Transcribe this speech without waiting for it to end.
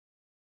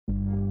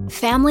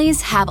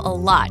Families have a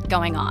lot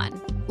going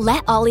on.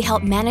 Let Ollie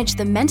help manage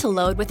the mental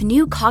load with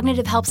new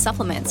cognitive help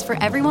supplements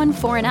for everyone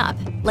 4 and up,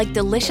 like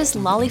delicious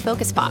Lolly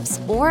Focus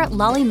Pops or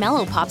Lolly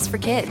Mellow Pops for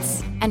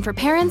kids. And for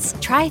parents,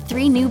 try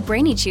 3 new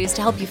Brainy Chews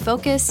to help you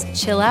focus,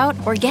 chill out,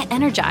 or get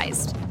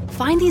energized.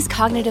 Find these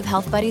cognitive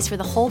health buddies for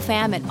the whole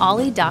fam at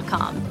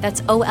ollie.com.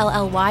 That's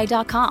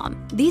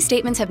OLLY.com. These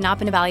statements have not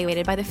been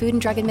evaluated by the Food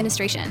and Drug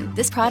Administration.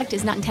 This product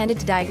is not intended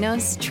to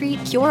diagnose,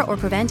 treat, cure, or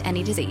prevent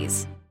any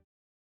disease.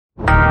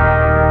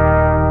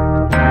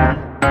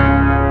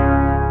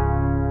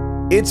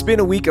 It's been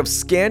a week of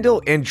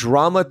scandal and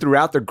drama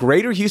throughout the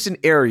greater Houston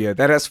area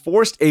that has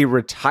forced a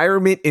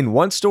retirement in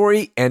one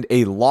story and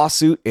a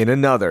lawsuit in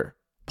another.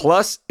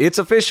 Plus, it's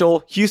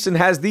official, Houston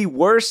has the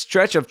worst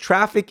stretch of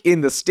traffic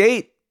in the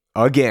state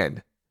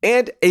again.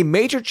 And a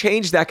major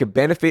change that could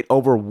benefit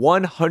over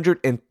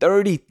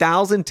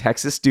 130,000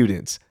 Texas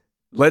students.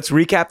 Let's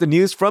recap the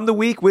news from the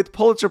week with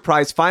Pulitzer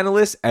Prize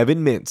finalist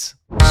Evan Mintz.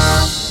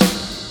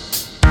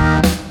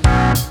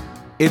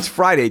 It's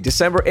Friday,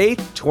 December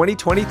 8th,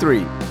 2023.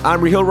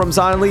 I'm Rahil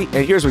Ramzanli,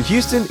 and here's what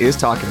Houston is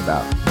talking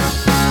about.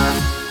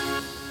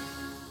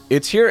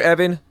 It's here,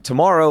 Evan.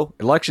 Tomorrow,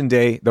 Election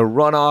Day, the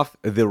runoff,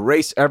 the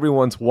race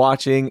everyone's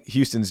watching,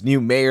 Houston's new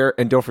mayor.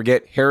 And don't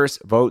forget,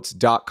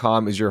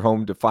 harrisvotes.com is your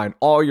home to find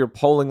all your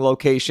polling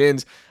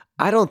locations.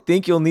 I don't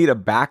think you'll need a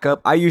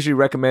backup. I usually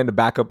recommend a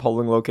backup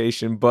polling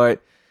location,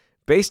 but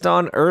based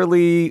on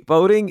early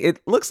voting, it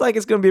looks like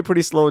it's going to be a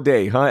pretty slow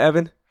day, huh,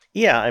 Evan?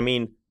 Yeah, I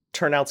mean,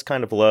 turnout's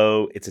kind of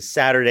low. It's a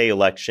Saturday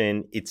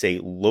election. It's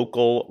a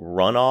local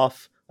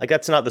runoff. Like,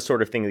 that's not the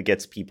sort of thing that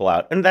gets people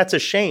out. And that's a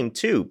shame,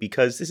 too,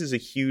 because this is a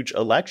huge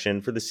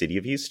election for the city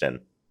of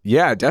Houston.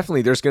 Yeah,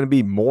 definitely. There's going to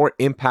be more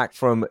impact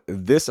from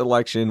this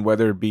election,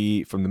 whether it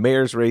be from the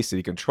mayor's race,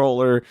 city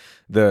controller,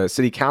 the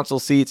city council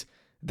seats.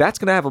 That's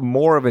going to have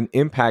more of an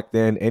impact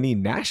than any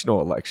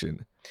national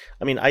election.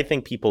 I mean, I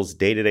think people's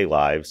day-to-day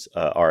lives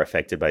are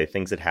affected by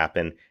things that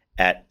happen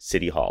at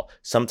City Hall.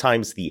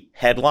 Sometimes the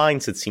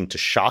headlines that seem to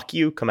shock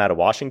you come out of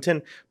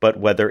Washington, but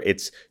whether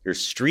it's your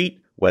street,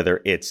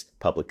 whether it's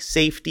public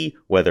safety,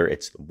 whether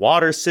it's the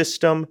water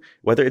system,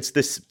 whether it's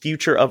the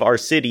future of our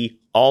city,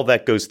 all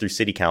that goes through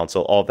City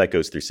Council, all that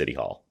goes through City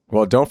Hall.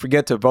 Well, don't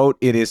forget to vote.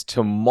 It is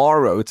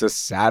tomorrow. It's a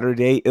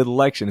Saturday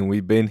election, and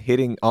we've been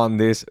hitting on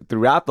this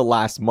throughout the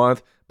last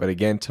month. But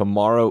again,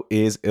 tomorrow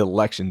is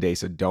Election Day,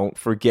 so don't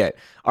forget.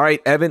 All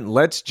right, Evan,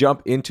 let's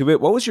jump into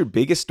it. What was your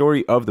biggest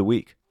story of the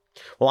week?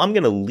 Well, I'm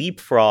going to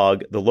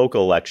leapfrog the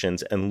local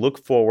elections and look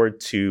forward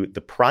to the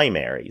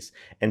primaries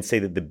and say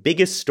that the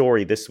biggest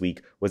story this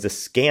week was a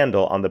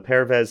scandal on the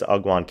Pervez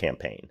Agwan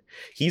campaign.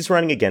 He's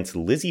running against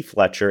Lizzie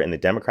Fletcher in the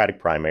Democratic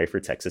primary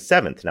for Texas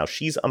 7th. Now,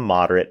 she's a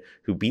moderate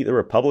who beat the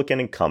Republican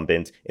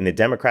incumbent in the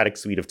Democratic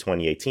sweep of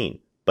 2018.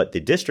 But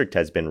the district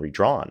has been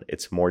redrawn.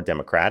 It's more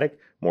Democratic,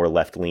 more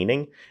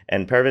left-leaning,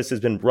 and Pervez has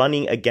been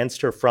running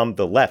against her from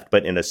the left.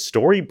 But in a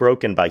story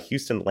broken by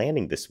Houston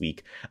Landing this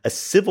week, a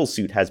civil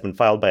suit has been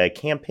filed by a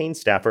campaign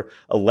staffer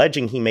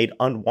alleging he made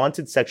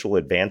unwanted sexual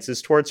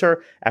advances towards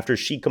her after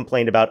she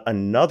complained about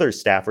another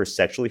staffer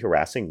sexually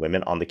harassing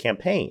women on the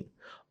campaign.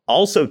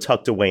 Also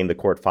tucked away in the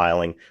court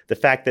filing, the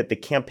fact that the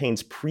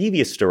campaign's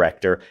previous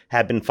director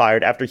had been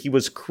fired after he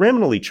was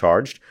criminally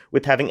charged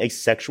with having a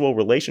sexual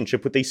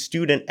relationship with a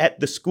student at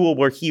the school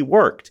where he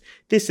worked.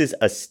 This is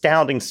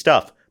astounding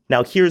stuff.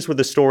 Now, here's where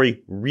the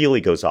story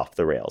really goes off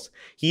the rails.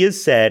 He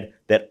has said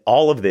that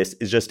all of this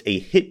is just a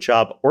hit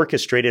job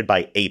orchestrated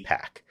by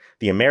AIPAC,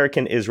 the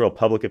American Israel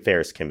Public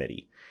Affairs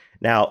Committee.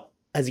 Now,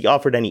 has he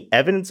offered any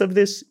evidence of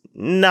this?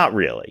 Not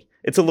really.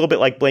 It's a little bit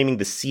like blaming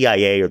the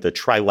CIA or the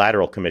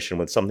Trilateral Commission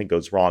when something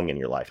goes wrong in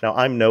your life. Now,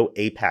 I'm no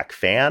AIPAC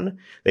fan.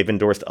 They've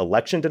endorsed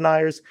election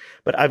deniers,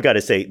 but I've got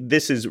to say,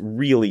 this is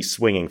really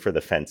swinging for the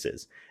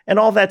fences. And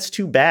all that's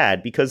too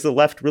bad because the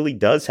left really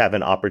does have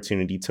an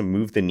opportunity to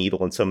move the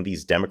needle in some of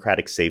these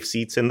Democratic safe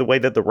seats in the way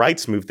that the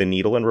rights move the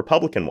needle in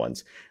Republican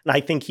ones. And I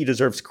think he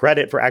deserves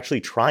credit for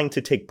actually trying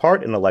to take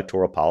part in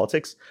electoral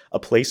politics, a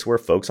place where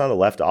folks on the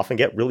left often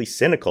get really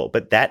cynical,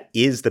 but that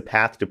is the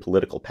path to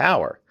political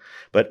power.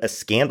 But a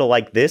scandal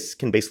like this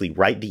can basically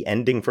write the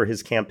ending for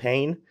his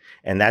campaign,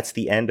 and that's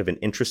the end of an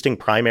interesting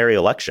primary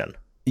election.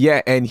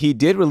 Yeah, and he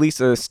did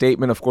release a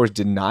statement, of course,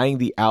 denying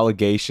the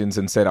allegations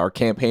and said our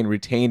campaign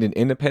retained an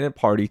independent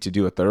party to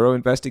do a thorough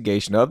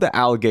investigation of the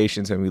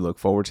allegations, and we look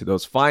forward to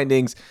those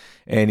findings.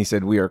 And he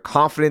said, we are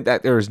confident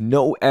that there is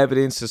no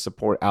evidence to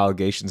support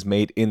allegations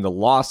made in the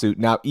lawsuit.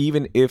 Now,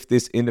 even if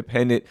this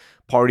independent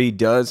party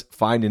does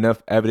find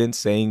enough evidence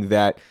saying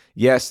that,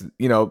 yes,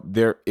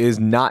 there is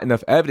not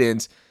enough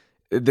evidence,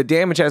 the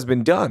damage has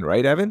been done,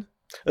 right, Evan?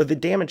 The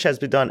damage has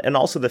been done. And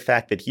also the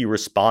fact that he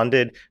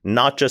responded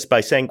not just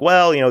by saying,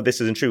 well, this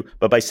isn't true,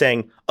 but by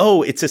saying,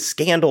 oh, it's a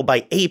scandal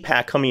by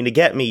AIPAC coming to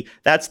get me.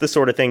 That's the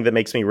sort of thing that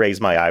makes me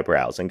raise my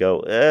eyebrows and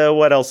go,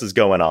 what else is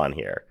going on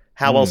here?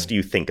 How else do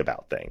you think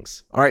about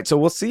things? All right, so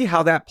we'll see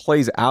how that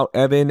plays out,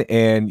 Evan.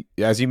 And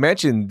as you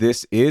mentioned,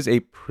 this is a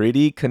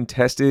pretty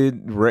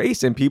contested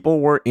race, and people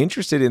were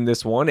interested in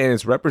this one, and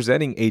it's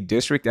representing a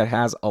district that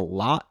has a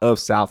lot of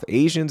South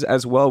Asians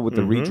as well with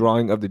the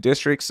redrawing of the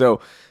district.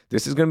 So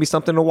this is going to be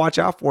something to watch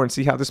out for and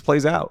see how this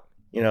plays out.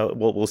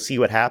 We'll see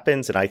what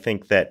happens, and I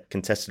think that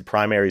contested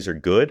primaries are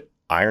good.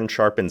 Iron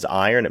sharpens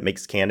iron. It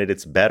makes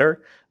candidates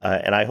better.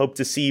 And I hope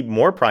to see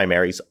more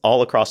primaries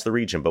all across the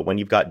region. But when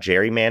you've got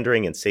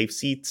gerrymandering and safe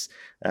seats,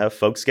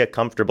 folks get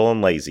comfortable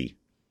and lazy.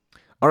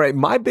 All right,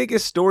 my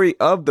biggest story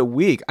of the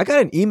week. I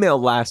got an email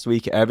last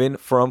week, Evan,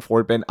 from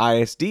Fort Bend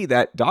ISD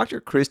that Dr.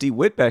 Christy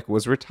Whitbeck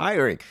was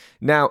retiring.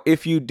 Now,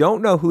 if you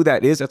don't know who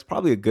that is, that's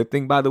probably a good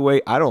thing, by the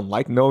way. I don't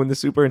like knowing the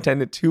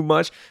superintendent too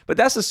much, but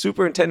that's the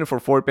superintendent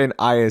for Fort Bend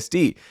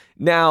ISD.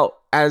 Now,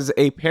 as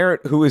a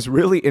parent who is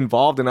really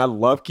involved and I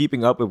love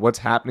keeping up with what's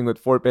happening with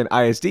Fort Bend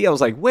ISD, I was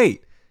like,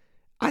 wait,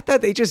 I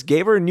thought they just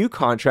gave her a new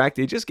contract.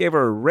 They just gave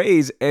her a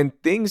raise, and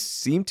things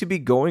seem to be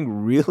going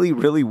really,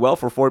 really well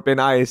for Fort Bend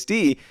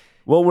ISD.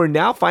 Well, we're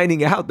now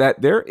finding out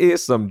that there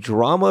is some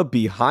drama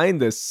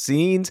behind the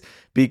scenes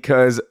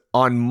because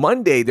on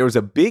Monday, there was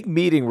a big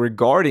meeting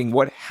regarding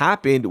what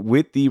happened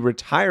with the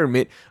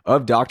retirement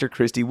of Dr.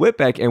 Christy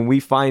Whitbeck. And we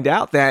find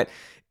out that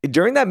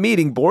during that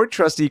meeting, board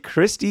trustee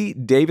Christy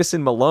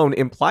Davison Malone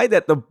implied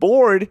that the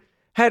board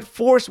had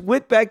forced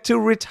Whitbeck to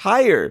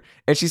retire.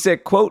 And she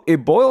said, quote,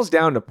 "It boils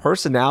down to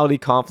personality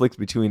conflicts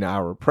between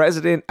our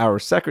president, our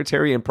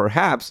secretary, and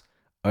perhaps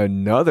a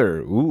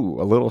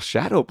little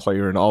shadow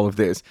player in all of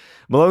this."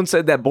 Malone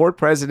said that board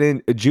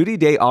president Judy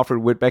Day offered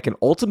Whitbeck an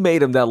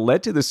ultimatum that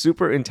led to the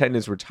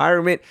superintendent's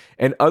retirement,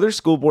 and other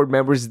school board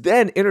members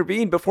then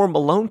intervened before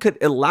Malone could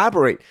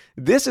elaborate.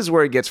 This is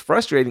where it gets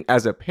frustrating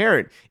as a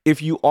parent.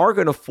 If you are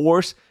going to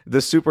force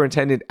the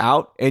superintendent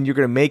out and you're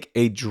going to make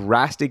a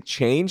drastic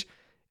change,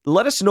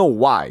 let us know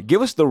why.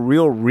 Give us the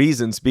real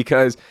reasons,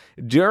 because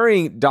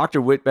during Dr.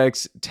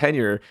 Whitbeck's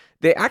tenure,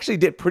 they actually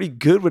did pretty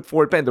good with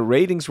Fort Bend. The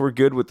ratings were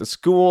good with the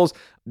schools.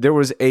 There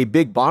was a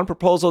big bond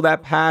proposal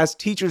that passed.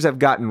 Teachers have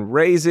gotten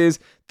raises.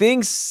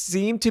 Things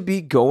seem to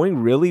be going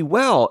really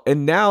well.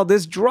 And now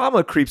this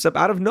drama creeps up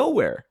out of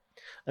nowhere.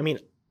 I mean,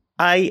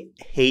 I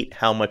hate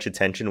how much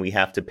attention we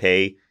have to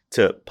pay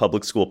to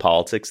public school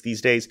politics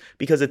these days,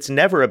 because it's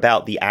never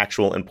about the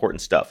actual important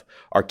stuff.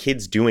 Are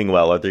kids doing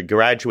well? Are they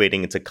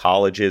graduating into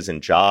colleges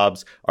and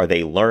jobs? Are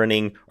they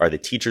learning? Are the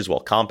teachers well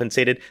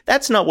compensated?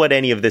 That's not what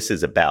any of this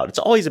is about. It's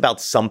always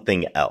about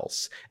something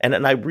else.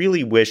 And I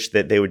really wish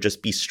that they would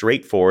just be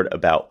straightforward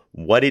about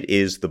what it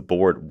is the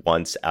board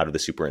wants out of the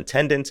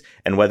superintendent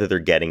and whether they're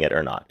getting it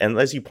or not. And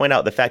as you point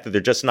out, the fact that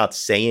they're just not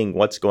saying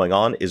what's going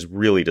on is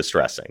really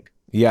distressing.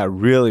 Yeah,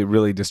 really,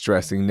 really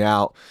distressing.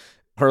 Now,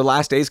 her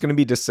last day is going to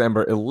be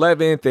December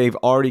 11th. They've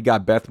already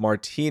got Beth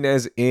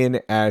Martinez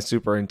in as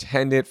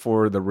superintendent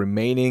for the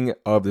remaining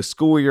of the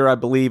school year, I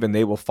believe, and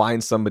they will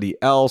find somebody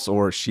else,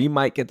 or she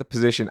might get the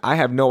position. I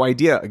have no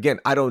idea. Again,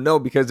 I don't know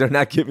because they're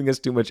not giving us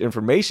too much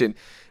information.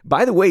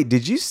 By the way,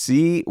 did you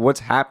see what's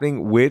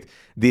happening with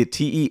the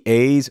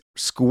TEA's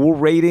school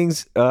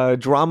ratings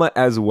drama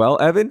as well,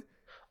 Evan?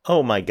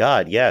 Oh my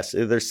God, yes.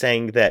 They're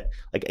saying that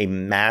like a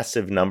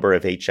massive number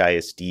of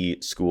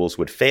HISD schools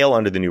would fail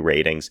under the new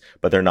ratings,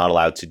 but they're not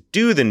allowed to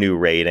do the new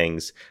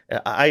ratings.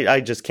 I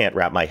just can't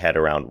wrap my head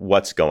around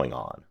what's going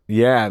on.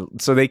 Yeah,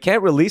 so they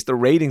can't release the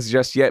ratings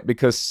just yet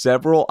because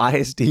several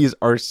ISDs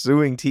are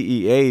suing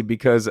TEA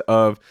because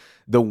of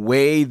the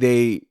way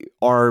they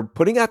are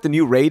putting out the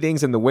new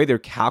ratings and the way they're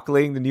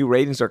calculating the new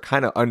ratings are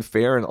kind of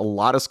unfair, and a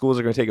lot of schools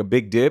are going to take a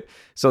big dip.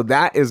 So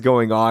that is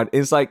going on.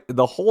 It's like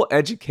the whole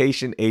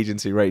education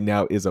agency right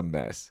now is a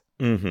mess.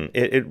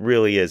 It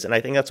really is. And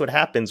I think that's what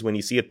happens when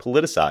you see it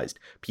politicized.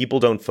 People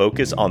don't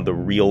focus on the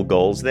real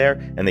goals there,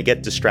 and they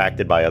get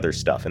distracted by other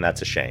stuff, and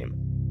that's a shame.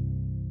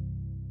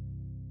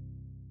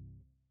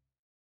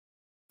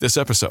 This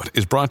episode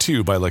is brought to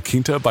you by La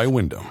Quinta by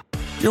Wyndham.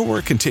 Your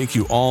work can take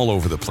you all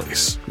over the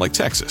place, like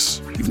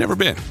Texas. You've never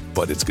been,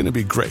 but it's going to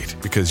be great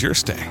because you're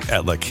staying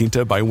at La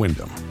Quinta by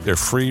Wyndham. Their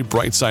free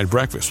Bright Side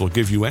breakfast will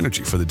give you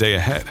energy for the day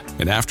ahead.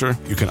 And after,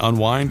 you can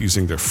unwind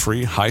using their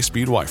free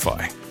high-speed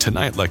Wi-Fi.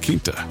 Tonight, La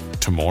Quinta.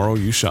 Tomorrow,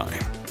 you shine.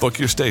 Book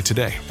your stay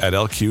today at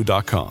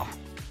lq.com.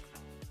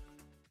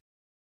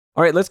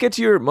 All right, let's get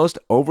to your most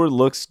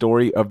overlooked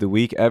story of the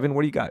week. Evan,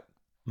 what do you got?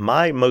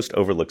 My most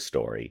overlooked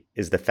story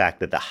is the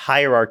fact that the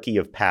hierarchy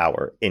of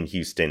power in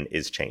Houston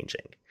is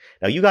changing.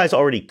 Now, you guys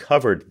already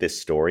covered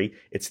this story.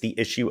 It's the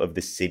issue of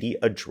the city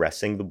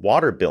addressing the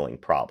water billing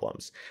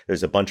problems.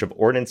 There's a bunch of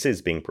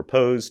ordinances being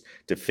proposed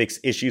to fix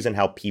issues in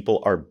how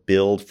people are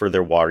billed for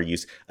their water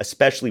use,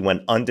 especially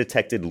when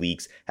undetected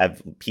leaks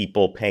have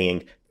people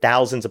paying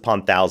thousands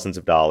upon thousands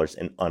of dollars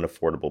in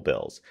unaffordable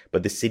bills.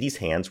 But the city's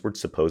hands were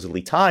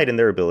supposedly tied in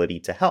their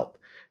ability to help.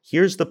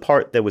 Here's the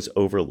part that was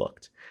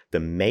overlooked. The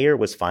mayor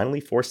was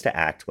finally forced to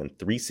act when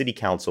 3 city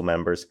council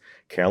members,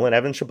 Carolyn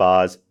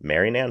Evans-Shabazz,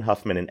 Mary Nan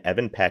Huffman, and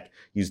Evan Peck,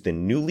 used the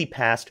newly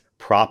passed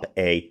Prop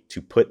A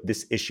to put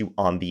this issue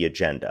on the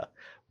agenda.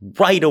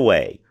 Right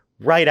away,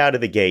 right out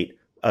of the gate,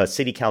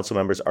 city council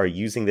members are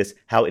using this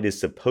how it is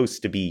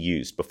supposed to be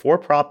used. Before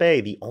Prop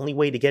A, the only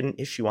way to get an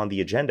issue on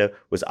the agenda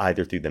was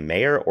either through the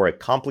mayor or a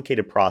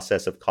complicated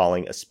process of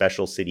calling a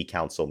special city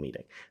council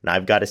meeting. And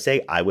I've got to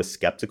say, I was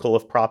skeptical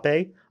of Prop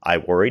A. I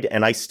worried,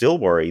 and I still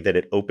worry, that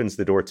it opens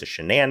the door to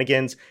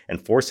shenanigans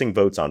and forcing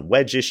votes on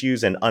wedge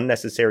issues and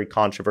unnecessary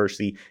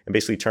controversy and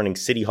basically turning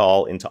City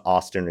Hall into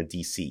Austin or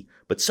DC.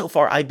 But so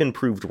far, I've been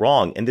proved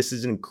wrong, and this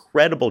is an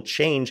incredible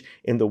change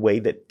in the way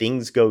that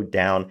things go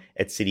down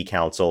at City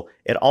Council.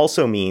 It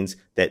also means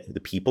that the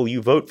people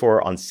you vote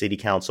for on City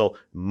Council,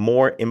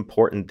 more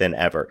important than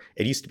ever.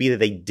 It used to be that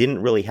they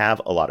didn't really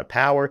have a lot of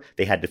power.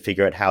 They had to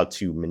figure out how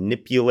to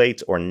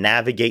manipulate or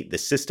navigate the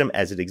system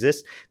as it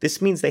exists.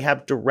 This means they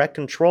have direct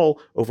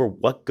control over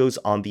what goes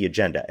on the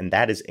agenda, and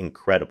that is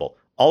incredible.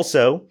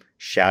 Also,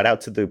 shout out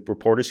to the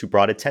reporters who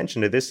brought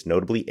attention to this,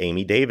 notably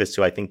Amy Davis,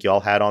 who I think y'all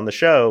had on the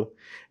show,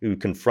 who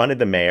confronted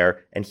the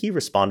mayor, and he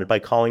responded by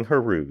calling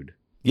her rude.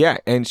 Yeah,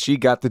 and she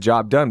got the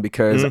job done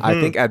because I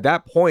think at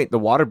that point, the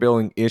water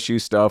billing issue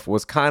stuff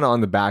was kind of on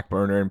the back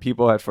burner and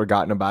people had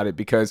forgotten about it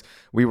because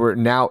we were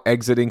now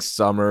exiting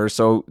summer.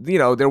 So,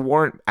 there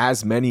weren't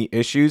as many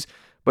issues.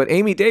 But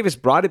Amy Davis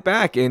brought it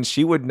back and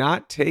she would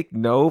not take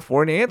no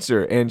for an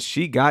answer. And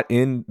she got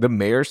in the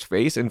mayor's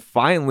face and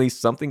finally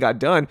something got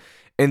done.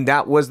 And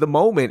that was the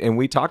moment. And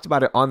we talked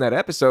about it on that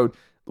episode.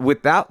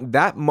 Without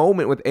that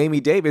moment with Amy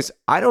Davis,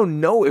 I don't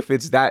know if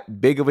it's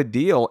that big of a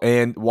deal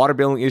and water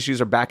billing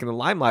issues are back in the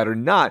limelight or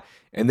not.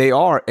 And they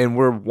are. And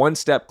we're one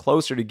step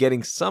closer to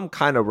getting some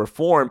kind of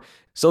reform.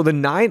 So the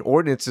 9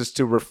 ordinances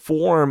to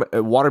reform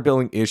water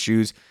billing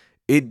issues,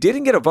 it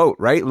didn't get a vote,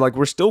 right? Like,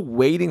 we're still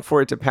waiting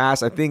for it to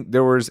pass. I think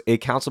there was a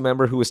council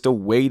member who was still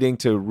waiting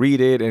to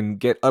read it and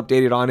get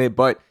updated on it,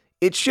 but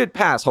it should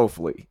pass,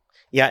 hopefully.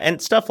 Yeah,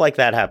 and stuff like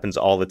that happens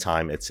all the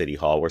time at City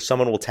Hall, where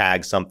someone will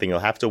tag something, you'll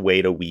have to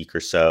wait a week or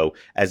so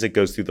as it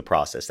goes through the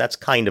process. That's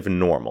kind of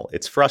normal.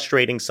 It's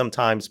frustrating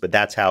sometimes, but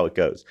that's how it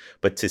goes.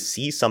 But to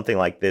see something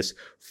like this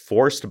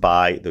forced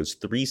by those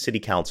 3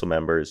 city council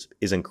members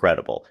is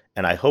incredible.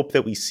 And I hope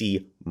that we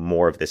see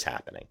more of this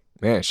happening.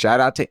 Man, shout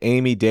out to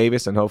Amy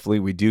Davis, and hopefully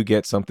we do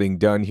get something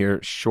done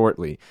here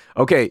shortly.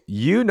 Okay,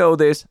 you know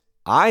this.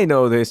 I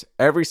know this.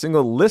 Every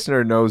single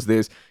listener knows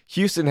this.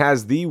 Houston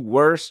has the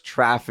worst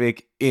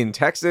traffic in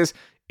Texas,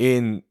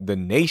 in the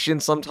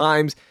nation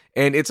sometimes,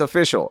 and it's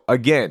official.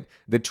 Again,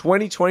 the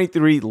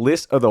 2023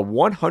 list of the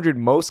 100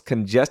 most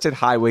congested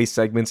highway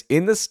segments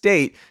in the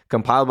state,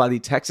 compiled by the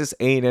Texas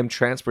A&M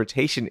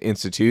Transportation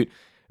Institute,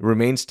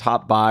 remains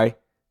topped by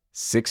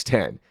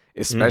 610.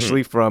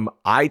 Especially from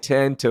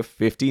I-10 to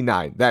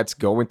 59. That's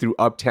going through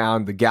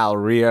Uptown, the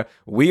Galleria.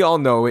 We all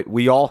know it.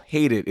 We all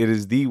hate it. It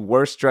is the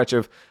worst stretch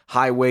of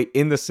highway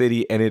in the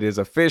city, and it is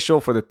official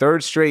for the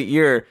 3rd straight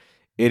year.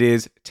 It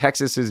is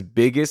Texas's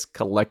biggest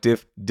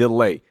collective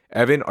delay.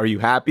 Evan, are you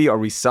happy? Are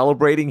we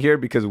celebrating here?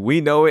 Because we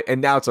know it, and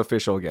now it's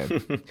official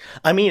again.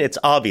 I mean, it's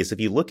obvious.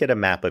 If you look at a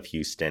map of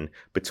Houston,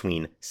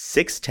 between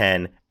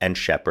 610 and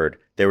Shepherd,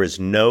 there is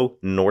no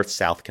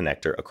north-south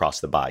connector across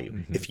the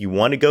bayou. If you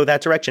want to go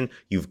that direction,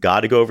 you've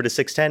got to go over to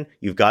 610.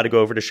 You've got to go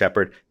over to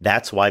Shepherd.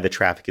 That's why the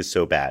traffic is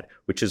so bad,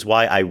 which is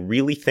why I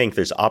really think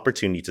there's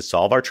opportunity to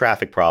solve our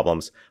traffic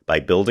problems by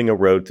building a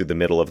road through the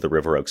middle of the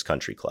River Oaks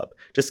Country Club.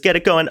 Just get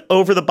it going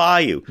over the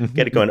bayou.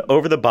 Get it going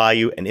over the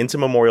bayou and into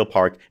Memorial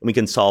Park, and we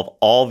can solve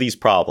all these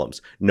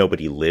problems.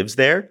 Nobody lives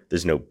there.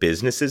 There's no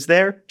businesses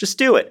there. Just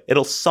do it.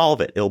 It'll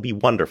solve it. It'll be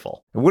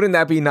wonderful. Wouldn't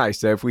that be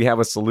nice if we have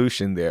a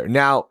solution there?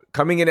 Now,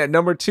 coming in at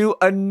number 2,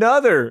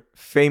 another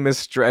famous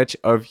stretch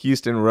of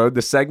Houston Road,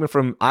 the segment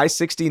from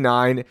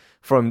I-69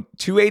 from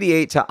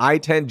 288 to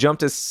I-10 jumped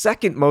to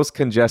 2nd most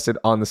congested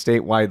on the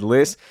statewide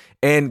list.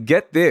 And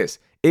get this,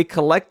 it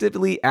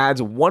collectively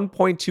adds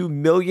 1.2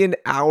 million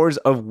hours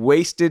of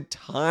wasted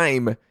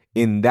time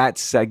in that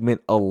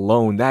segment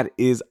alone. That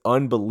is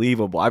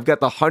unbelievable. I've got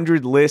the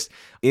 100 list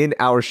in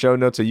our show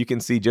notes so you can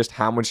see just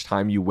how much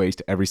time you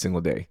waste every single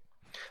day.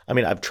 I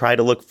mean, I've tried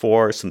to look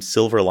for some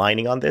silver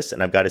lining on this,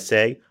 and I've got to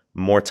say,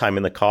 more time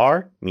in the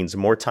car means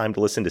more time to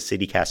listen to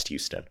CityCast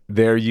Houston.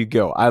 There you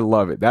go. I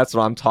love it. That's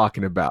what I'm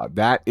talking about.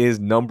 That is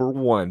number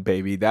 1,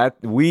 baby. That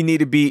we need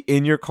to be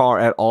in your car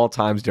at all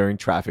times during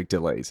traffic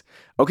delays.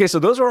 Okay, so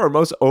those are our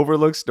most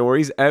overlooked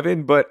stories,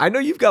 Evan, but I know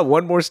you've got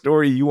one more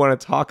story you want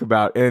to talk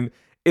about, and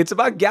it's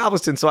about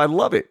Galveston, so I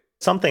love it.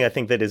 Something I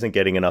think that isn't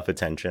getting enough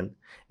attention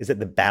is that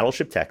the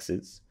Battleship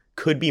Texas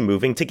could be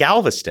moving to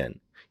Galveston.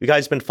 You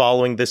guys have been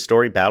following this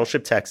story.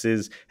 Battleship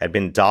Texas had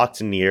been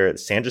docked near the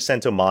San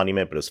Jacinto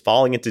Monument, but it was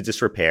falling into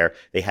disrepair.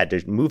 They had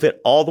to move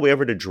it all the way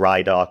over to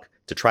dry dock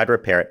to try to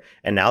repair it.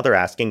 And now they're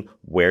asking,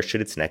 where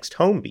should its next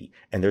home be?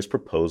 And there's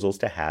proposals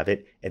to have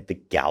it at the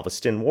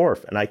Galveston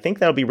Wharf. And I think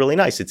that'll be really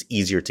nice. It's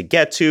easier to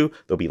get to.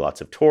 There'll be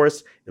lots of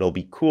tourists. It'll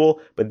be cool.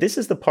 But this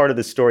is the part of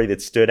the story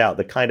that stood out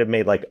that kind of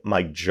made like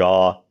my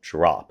jaw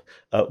drop.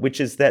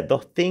 which is that the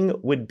thing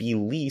would be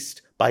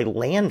leased by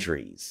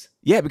Landry's.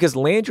 Yeah, because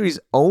Landry's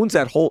owns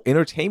that whole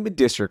entertainment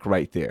district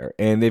right there,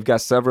 and they've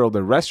got several of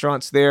the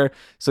restaurants there.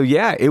 So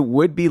yeah, it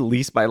would be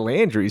leased by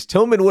Landry's.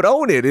 Tillman would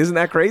own it. Isn't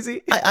that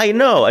crazy? I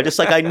know.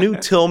 I knew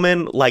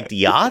Tillman liked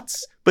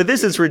yachts, but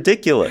this is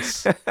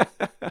ridiculous.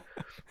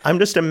 I'm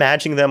just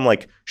imagining them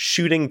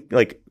shooting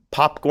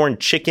popcorn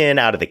chicken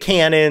out of the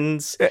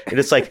cannons. And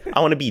it's I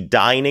want to be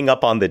dining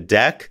up on the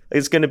deck.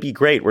 It's going to be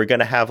great. We're going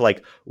to have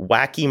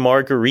wacky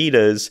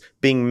margaritas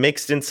being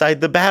mixed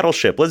inside the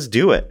battleship. Let's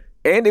do it.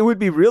 And it would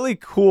be really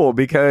cool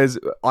because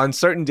on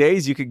certain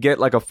days you could get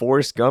a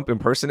Forrest Gump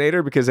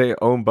impersonator because they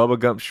own Bubba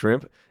Gump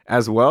Shrimp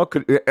as well.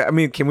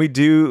 Can we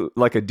do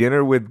a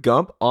dinner with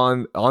Gump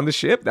on the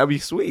ship? That'd be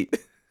sweet.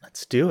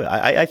 Let's do it.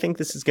 I think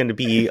this is going to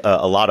be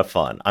a lot of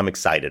fun. I'm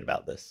excited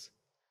about this.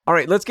 All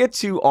right, let's get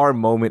to our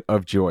moment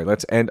of joy.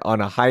 Let's end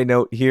on a high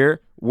note here.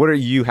 What are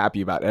you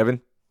happy about,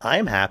 Evan?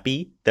 I'm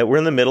happy that we're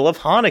in the middle of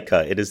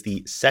Hanukkah. It is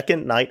the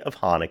second night of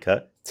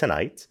Hanukkah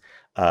tonight.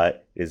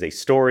 It is a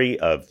story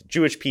of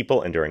Jewish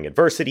people enduring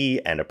adversity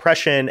and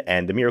oppression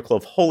and the miracle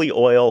of holy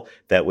oil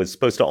that was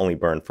supposed to only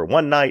burn for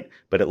one night,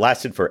 but it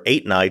lasted for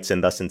 8 nights.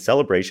 And thus in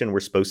celebration, we're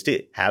supposed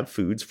to have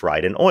foods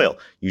fried in oil.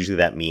 Usually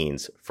that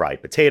means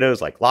fried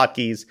potatoes like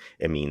latkes.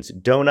 It means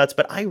donuts,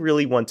 but I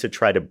really want to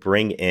try to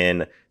bring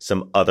in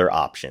some other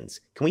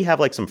options. Can we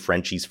have some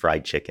Frenchie's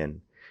fried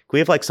chicken? We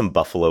have some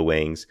buffalo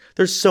wings.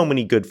 There's so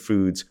many good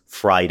foods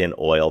fried in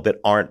oil that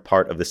aren't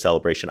part of the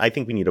celebration. I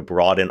think we need to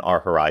broaden our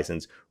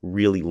horizons,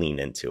 really lean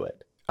into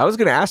it. I was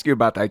going to ask you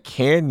about that.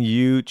 Can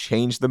you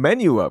change the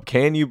menu up?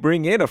 Can you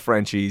bring in a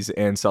Frenchie's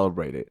and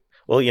celebrate it?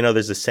 Well,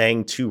 there's a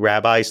saying, 2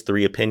 rabbis,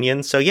 3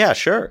 opinions. So yeah,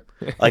 sure.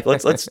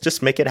 Let's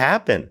just make it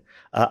happen.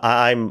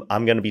 I'm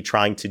going to be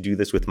trying to do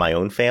this with my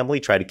own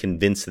family, try to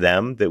convince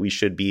them that we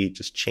should be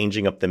just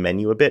changing up the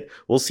menu a bit.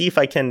 We'll see if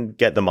I can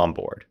get them on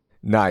board.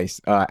 Nice.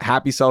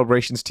 Happy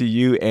celebrations to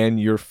you and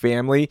your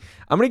family.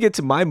 I'm going to get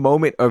to my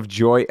moment of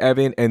joy,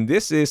 Evan, and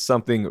this is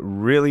something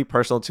really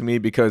personal to me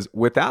because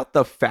without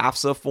the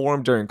FAFSA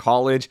form during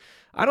college,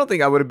 I don't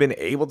think I would have been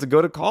able to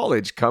go to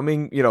college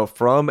coming,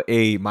 from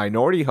a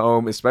minority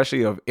home,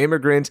 especially of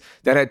immigrants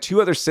that had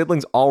 2 other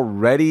siblings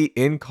already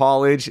in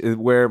college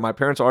where my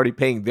parents were already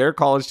paying their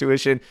college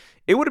tuition.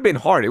 It would have been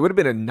hard. It would have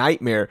been a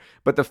nightmare,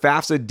 but the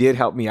FAFSA did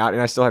help me out.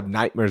 And I still have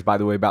nightmares, by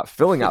the way, about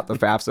filling out the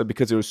FAFSA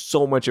because there was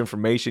so much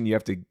information you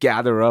have to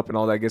gather up and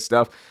all that good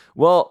stuff.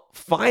 Well,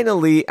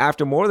 finally,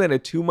 after more than a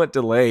 2-month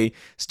delay,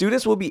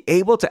 students will be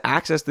able to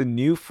access the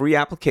new free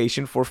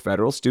application for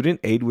federal student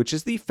aid, which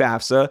is the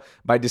FAFSA,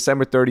 by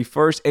December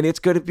 31st. And it's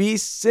going to be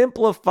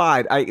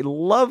simplified. I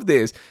love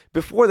this.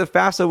 Before, the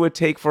FAFSA would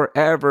take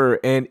forever,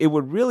 and it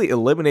would really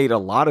eliminate a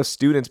lot of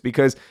students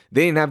because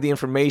they didn't have the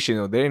information,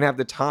 or they didn't have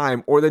the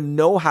time, or the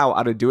know-how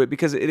to do it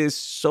because it is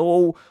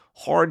so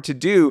hard to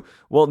do.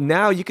 Well,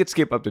 now you could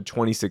skip up to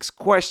 26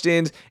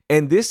 questions,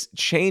 and this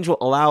change will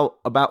allow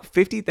about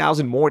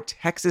 50,000 more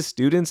Texas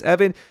students,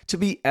 Evan, to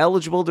be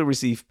eligible to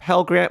receive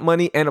Pell Grant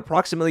money, and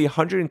approximately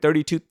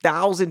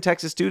 132,000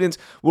 Texas students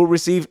will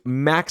receive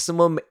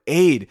maximum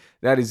aid.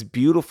 That is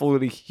beautiful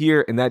to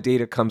hear, and that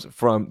data comes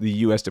from the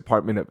U.S.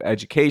 Department of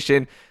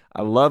Education.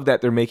 I love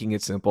that they're making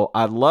it simple.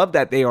 I love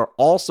that they are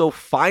also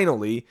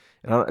finally,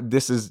 and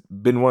this has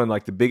been one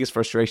of the biggest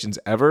frustrations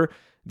ever,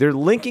 they're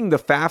linking the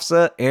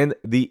FAFSA and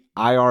the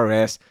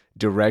IRS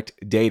direct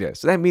data.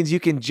 So that means you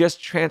can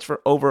just transfer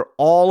over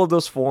all of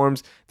those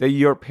forms that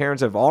your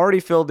parents have already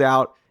filled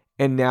out,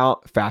 and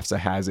now FAFSA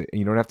has it. And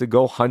you don't have to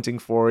go hunting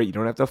for it. You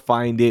don't have to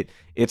find it.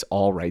 It's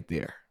all right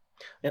there.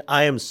 And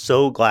I am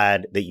so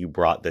glad that you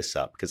brought this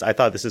up because I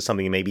thought this is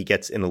something that maybe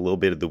gets in a little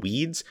bit of the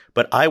weeds,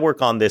 but I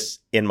work on this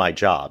in my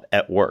job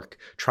at work,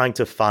 trying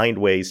to find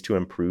ways to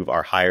improve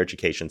our higher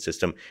education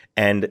system.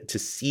 And to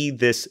see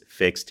this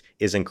fixed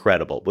is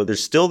incredible. But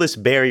there's still this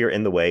barrier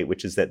in the way,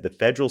 which is that the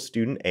federal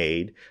student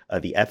aid,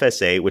 the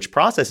FSA, which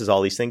processes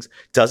all these things,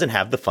 doesn't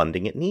have the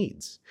funding it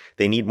needs.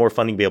 They need more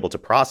funding to be able to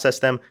process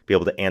them, be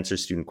able to answer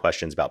student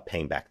questions about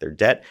paying back their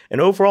debt,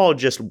 and overall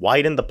just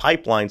widen the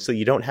pipeline so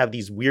you don't have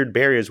these weird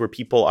barriers where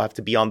people have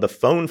to be on the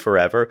phone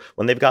forever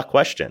when they've got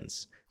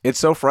questions. It's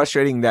so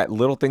frustrating that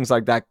little things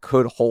like that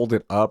could hold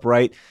it up,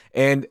 right?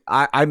 And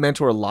I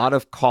mentor a lot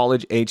of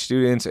college-age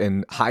students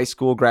and high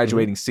school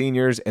graduating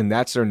seniors, and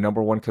that's their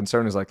number one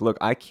concern is look,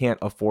 I can't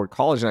afford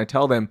college. And I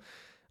tell them,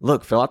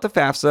 look, fill out the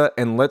FAFSA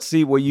and let's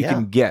see what you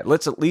can get.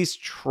 Let's at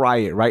least try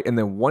it, right? And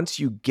then once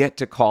you get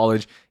to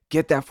college,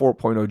 get that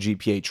 4.0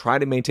 GPA, try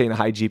to maintain a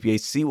high GPA,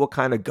 see what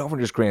kind of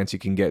governor's grants you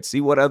can get,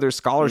 see what other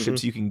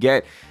scholarships you can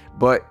get.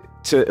 But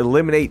to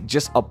eliminate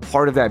just a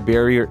part of that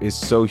barrier is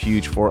so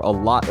huge for a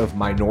lot of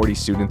minority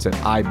students that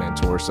I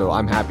mentor. So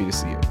I'm happy to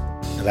see it.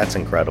 That's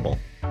incredible.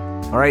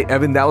 All right,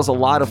 Evan, that was a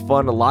lot of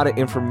fun, a lot of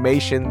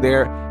information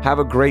there. Have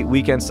a great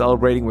weekend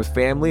celebrating with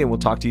family, and we'll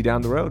talk to you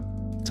down the road.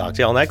 Talk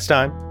to y'all next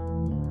time.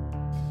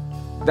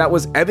 That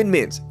was Evan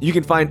Mintz. You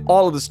can find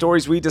all of the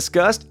stories we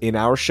discussed in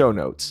our show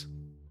notes.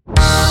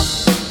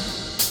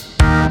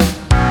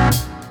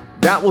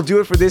 That will do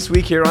it for this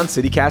week here on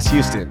CityCast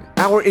Houston.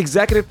 Our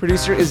executive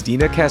producer is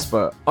Dina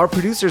Kespa. Our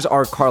producers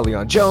are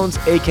Carleon Jones,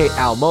 A.K.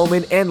 Al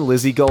Moman, and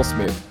Lizzie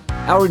Goldsmith.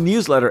 Our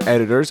newsletter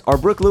editors are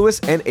Brooke Lewis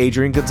and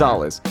Adrian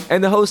Gonzalez.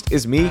 And the host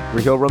is me,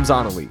 Rahil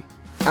Ramzanali.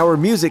 Our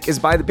music is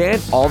by the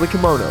band All the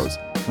Kimonos.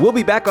 We'll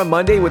be back on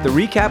Monday with a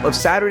recap of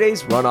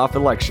Saturday's runoff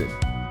election.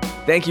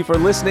 Thank you for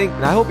listening,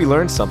 and I hope you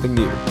learned something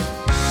new.